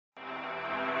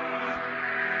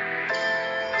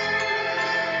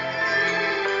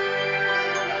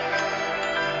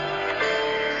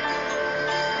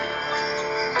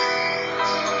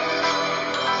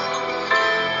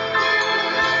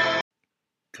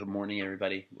Good morning,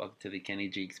 everybody. Welcome to the Kenny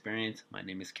G Experience. My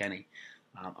name is Kenny.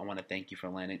 I want to thank you for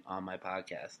landing on my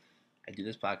podcast. I do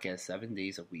this podcast 7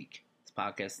 days a week. This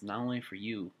podcast is not only for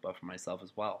you, but for myself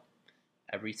as well.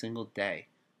 Every single day,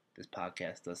 this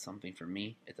podcast does something for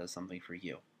me. It does something for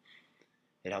you.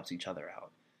 It helps each other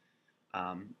out.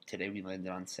 Today we landed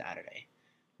on Saturday.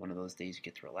 One of those days you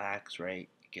get to relax, right?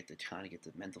 You get to kind of get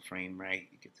the mental frame right.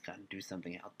 You get to kind of do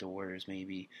something outdoors,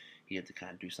 maybe. You get to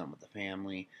kind of do something with the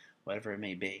family. Whatever it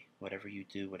may be, whatever you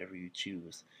do, whatever you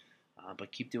choose,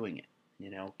 but keep doing it.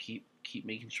 Keep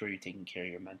making sure you're taking care of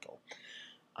your mental.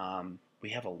 We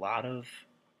have a lot of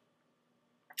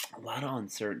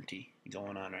uncertainty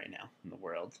going on right now in the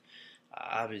world.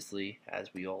 Obviously,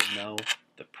 as we all know,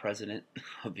 the president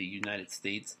of the United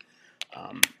States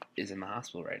is in the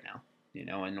hospital right now.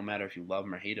 And no matter if you love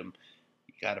him or hate him,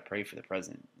 you got to pray for the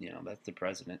president. That's the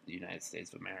president of the United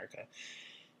States of America,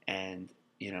 and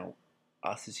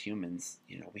us as humans,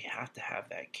 we have to have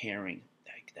that caring,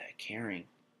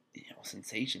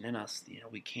 sensation in us.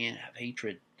 We can't have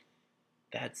hatred.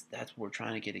 That's what we're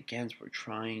trying to get against. We're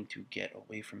trying to get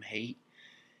away from hate.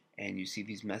 And you see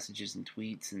these messages and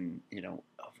tweets and,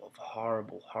 of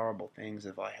horrible, horrible things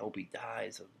of I hope he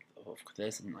dies, of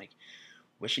this, and like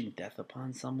wishing death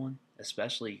upon someone,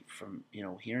 especially from,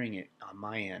 hearing it on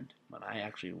my end when I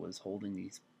actually was holding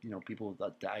these people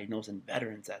that diagnosed, and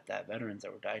veterans that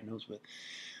were diagnosed with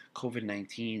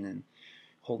COVID-19, and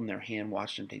holding their hand,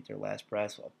 watching them take their last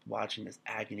breaths, watching this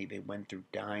agony they went through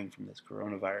dying from this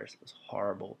coronavirus. It was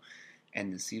horrible.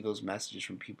 And to see those messages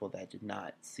from people that did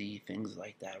not see things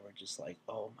like that were just like,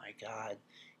 oh my God,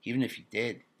 even if you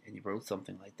did and you wrote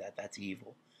something like that, that's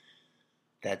evil.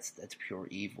 That's pure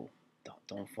evil.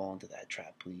 Don't fall into that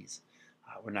trap, please.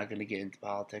 We're not going to get into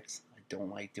politics. I don't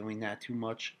like doing that too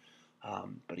much.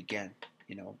 But again,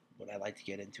 what I like to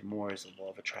get into more is the law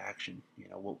of attraction,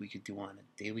 what we could do on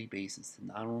a daily basis to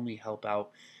not only help out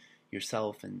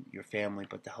yourself and your family,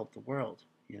 but to help the world,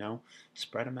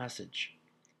 spread a message,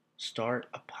 start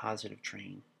a positive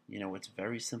train. It's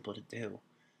very simple to do.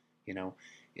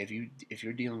 If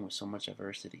you're dealing with so much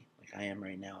adversity, like I am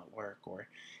right now at work, or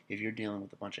if you're dealing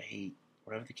with a bunch of hate,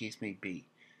 whatever the case may be,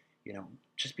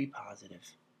 just be positive.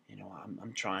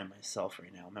 I'm trying myself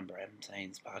right now. Remember, I'm saying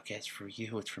this podcast for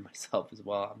you. It's for myself as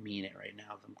well. I mean it right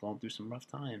now. I'm going through some rough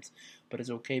times. But it's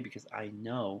okay because I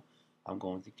know I'm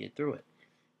going to get through it.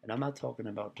 And I'm not talking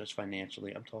about just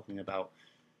financially. I'm talking about,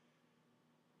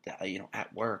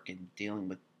 at work and dealing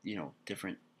with,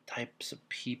 different types of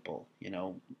people,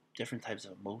 different types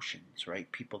of emotions,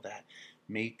 right? People that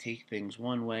may take things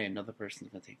one way, another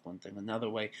person's going to take one thing another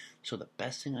way. So the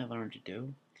best thing I learned to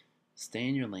do, stay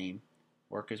in your lane.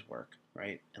 Work is work,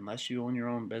 right? Unless you own your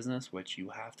own business, which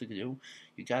you have to do,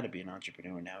 you got to be an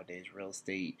entrepreneur nowadays, real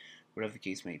estate, whatever the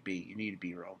case may be. You need to be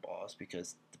your own boss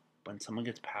because when someone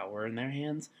gets power in their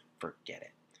hands, forget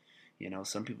it.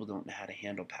 Some people don't know how to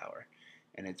handle power,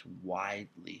 and it's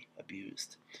widely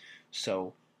abused.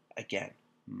 So, again,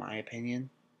 my opinion,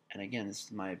 and again, this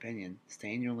is my opinion,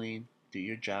 stay in your lane, do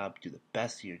your job, do the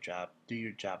best of your job, do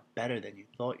your job better than you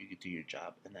thought you could do your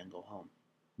job, and then go home,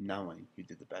 knowing you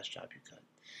did the best job you could.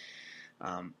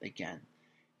 Again,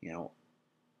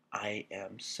 I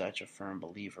am such a firm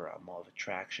believer on law of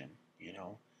attraction,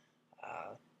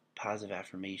 positive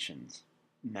affirmations,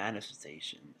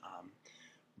 manifestation,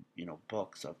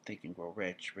 books of Think and Grow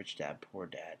Rich, Rich Dad, Poor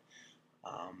Dad,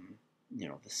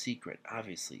 The Secret,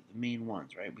 obviously, the main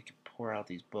ones, right? We could pour out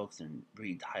these books and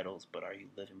read titles, but are you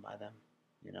living by them?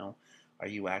 Are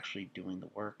you actually doing the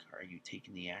work? Are you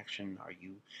taking the action?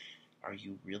 Are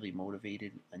you really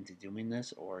motivated into doing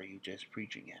this, or are you just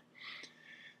preaching it?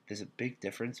 There's a big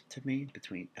difference to me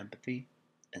between empathy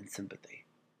and sympathy.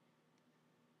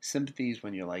 Sympathy is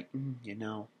when you're like,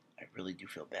 I really do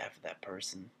feel bad for that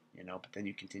person, but then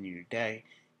you continue your day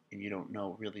and you don't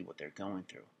know really what they're going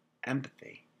through.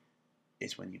 Empathy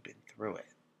is when you've been through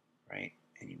it, right?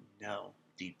 And you know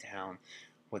deep down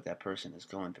what that person is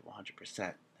going through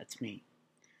 100%. That's me.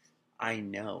 I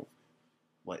know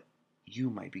what you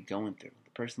might be going through.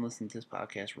 The person listening to this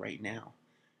podcast right now.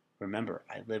 Remember,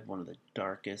 I lived one of the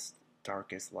darkest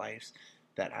lives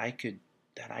that I could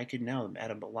know.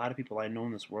 Out of a lot of people I know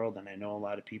in this world, and I know a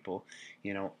lot of people,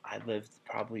 I lived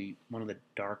probably one of the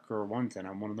darker ones, and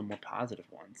I'm one of the more positive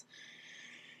ones.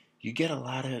 You get a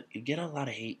lot of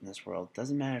hate in this world. It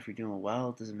doesn't matter if you're doing well.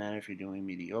 It doesn't matter if you're doing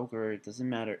mediocre. It doesn't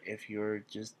matter if you're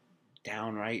just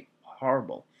downright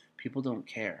horrible. People don't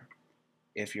care.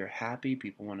 If you're happy,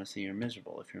 people want to see you're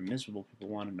miserable. If you're miserable, people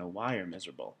want to know why you're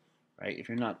miserable, right? If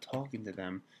you're not talking to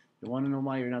them, they want to know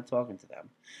why you're not talking to them,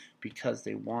 because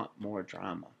they want more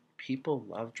drama. People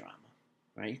love drama,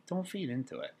 right? Don't feed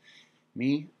into it.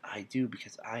 Me, I do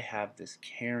because I have this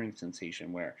caring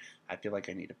sensation where I feel like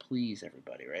I need to please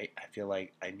everybody, right? I feel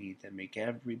like I need to make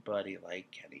everybody like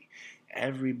Kenny.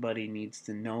 Everybody needs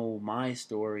to know my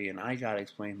story, and I gotta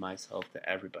explain myself to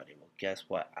everybody. Well, guess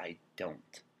what? I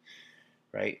don't,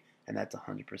 right? And that's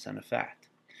 100% a fact.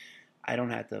 I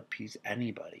don't have to appease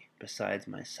anybody besides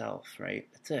myself, right?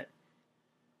 That's it.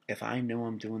 If I know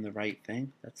I'm doing the right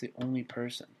thing, that's the only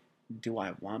person. Do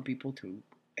I want people to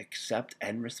accept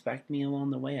and respect me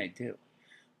along the way? I do.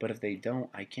 But if they don't,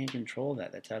 I can't control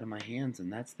that. That's out of my hands,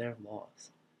 and that's their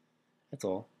loss. That's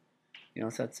all.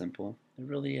 It's that simple. It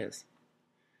really is.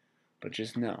 But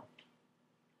just know,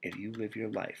 if you live your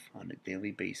life on a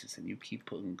daily basis and you keep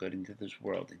putting good into this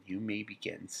world, and you may be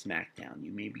getting smacked down,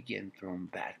 you may be getting thrown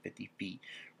back 50 feet,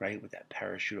 right, with that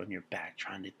parachute on your back,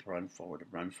 trying to run forward,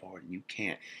 and you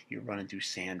can't. You're running through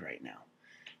sand right now.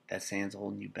 That sand's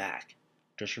holding you back.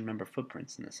 Just remember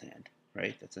footprints in the sand,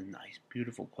 right? That's a nice,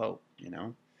 beautiful quote.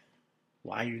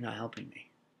 Why are you not helping me?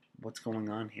 What's going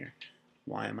on here?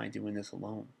 Why am I doing this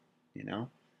alone? You know?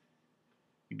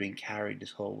 You've been carried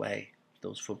this whole way.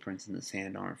 Those footprints in the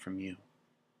sand aren't from you,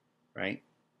 right?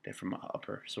 They're from an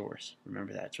upper source.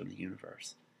 Remember that, it's from the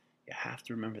universe. You have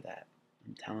to remember that.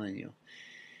 I'm telling you.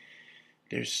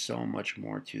 There's so much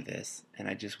more to this, and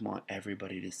I just want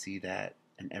everybody to see that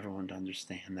and everyone to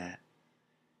understand that.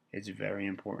 It's very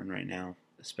important right now,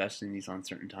 especially in these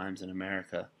uncertain times in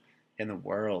America, in the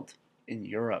world, in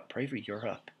Europe. Pray for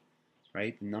Europe,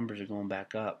 right? The numbers are going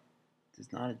back up.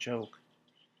 It's not a joke.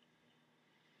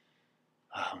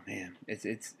 Oh man,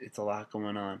 it's a lot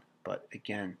going on. But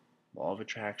again, law of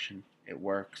attraction, it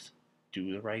works.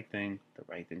 Do the right thing, the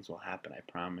right things will happen, I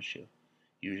promise you.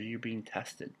 Usually you're being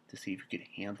tested to see if you can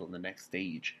handle the next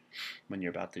stage when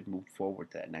you're about to move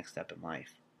forward to that next step in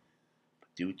life. But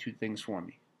do two things for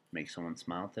me. Make someone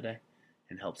smile today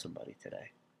and help somebody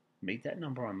today. Make that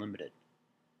number unlimited.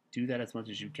 Do that as much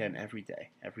as you can every day,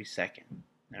 every second.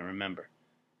 And remember,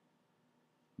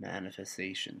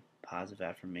 manifestation, positive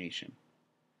affirmation.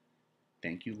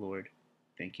 Thank you, Lord.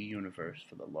 Thank you, universe,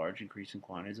 for the large increase in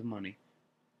quantities of money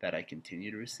that I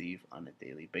continue to receive on a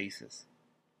daily basis.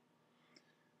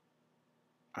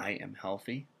 I am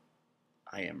healthy.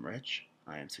 I am rich.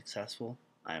 I am successful.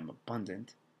 I am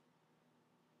abundant.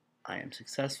 I am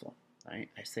successful. Right?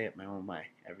 I say it my own way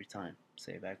every time.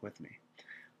 Say it back with me.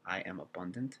 I am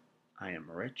abundant. I am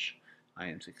rich. I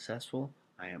am successful.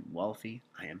 I am wealthy.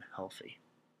 I am healthy.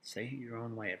 Say it your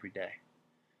own way every day.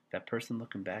 That person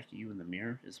looking back at you in the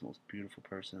mirror is the most beautiful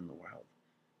person in the world.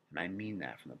 And I mean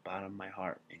that from the bottom of my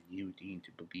heart, and you need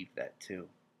to believe that too.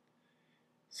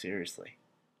 Seriously.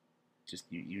 Just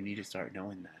you need to start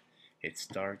knowing that. It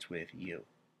starts with you.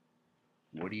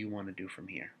 What do you want to do from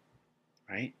here?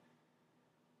 Right?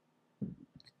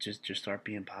 Just start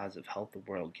being positive. Help the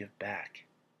world. Give back.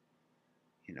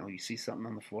 You see something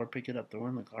on the floor, pick it up, throw it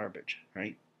in the garbage,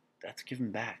 right? That's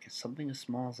giving back. It's something as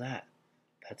small as that.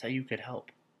 That's how you could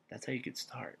help. That's how you could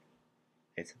start.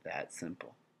 It's that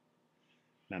simple.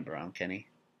 Remember, I'm Kenny,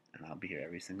 and I'll be here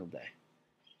every single day.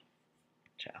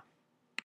 Ciao.